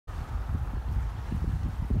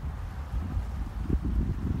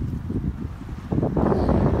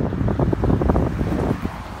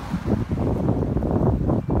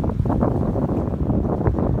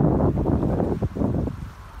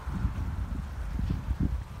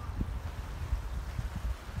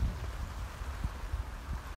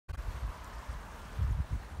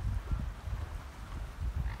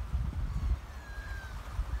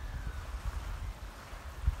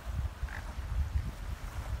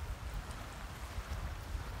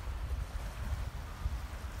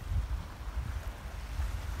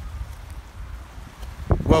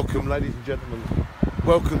Welcome, ladies and gentlemen.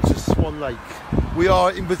 Welcome to Swan Lake. We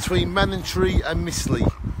are in between Manningtree and Mistley,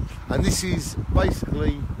 and this is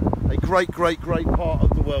basically a great part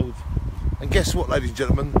of the world. And guess what, ladies and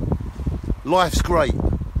gentlemen? Life's great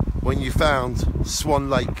when you found Swan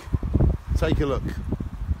Lake. Take a look.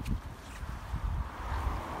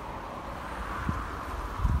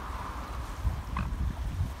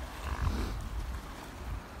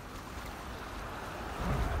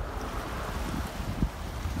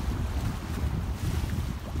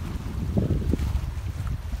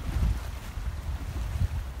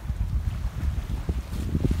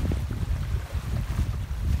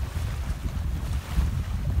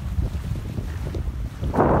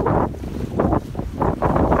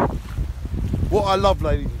 What I love,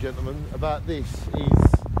 ladies and gentlemen, about this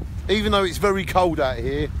is, even though it's very cold out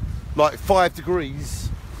here, like 5 degrees,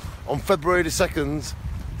 on February the 2nd,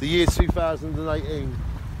 the year 2018,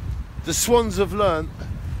 the swans have learnt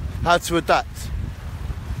how to adapt.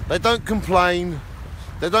 They don't complain,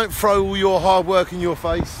 they don't throw all your hard work in your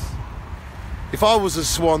face. If I was a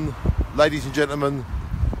swan, ladies and gentlemen,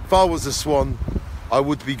 if I was a swan, I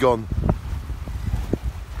would be gone.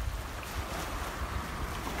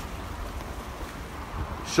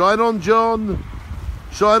 Shine on, John.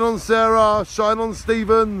 Shine on, Sarah. Shine on,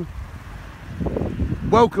 Stephen.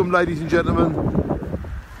 Welcome, ladies and gentlemen.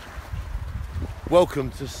 Welcome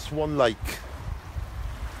to Swan Lake.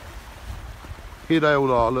 Here they all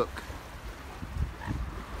are, look.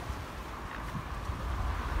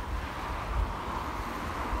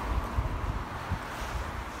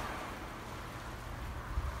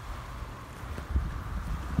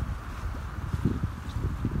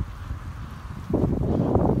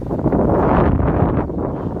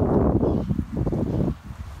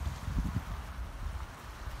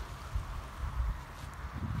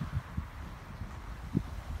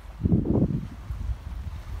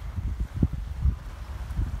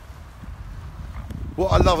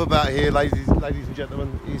 What I love about here, ladies and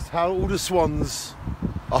gentlemen, is how all the swans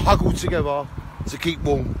are huddled together to keep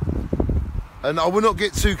warm. And I will not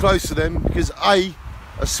get too close to them because a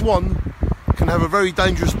swan can have a very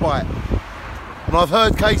dangerous bite. And I've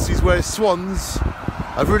heard cases where swans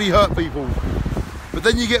have really hurt people. But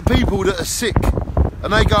then you get people that are sick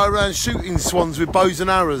and they go around shooting swans with bows and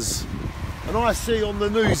arrows. And I see on the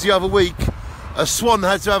news the other week, a swan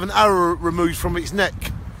had to have an arrow removed from its neck.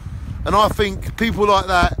 And I think people like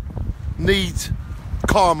that need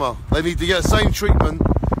karma. They need to get the same treatment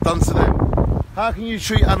done to them. How can you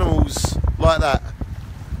treat animals like that?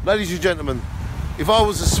 Ladies and gentlemen, if I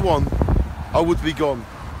was a swan, I would be gone.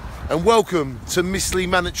 And welcome to Mistley,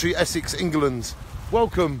 Manningtree, Essex, England.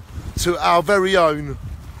 Welcome to our very own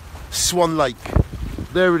Swan Lake.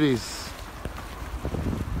 There it is.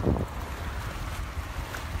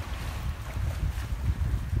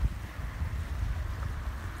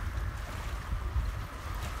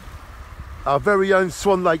 Our very own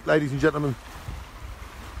Swan Lake, ladies and gentlemen.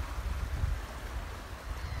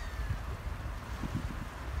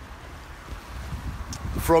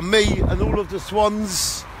 From me and all of the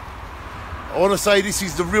swans, I want to say this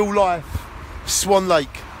is the real life Swan Lake,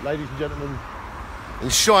 ladies and gentlemen.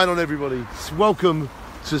 And shine on, everybody. Welcome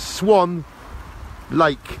to Swan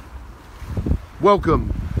Lake.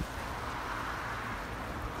 Welcome.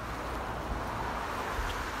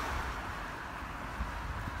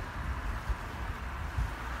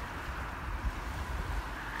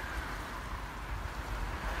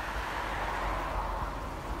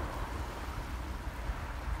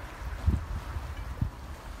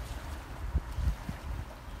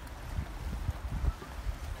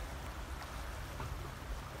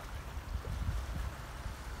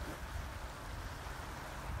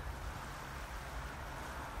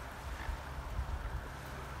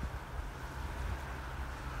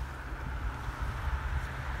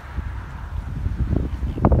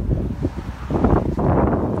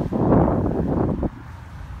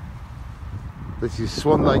 This is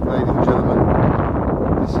Swan Lake, ladies and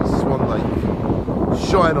gentlemen. This is Swan Lake.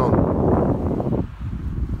 Shine on.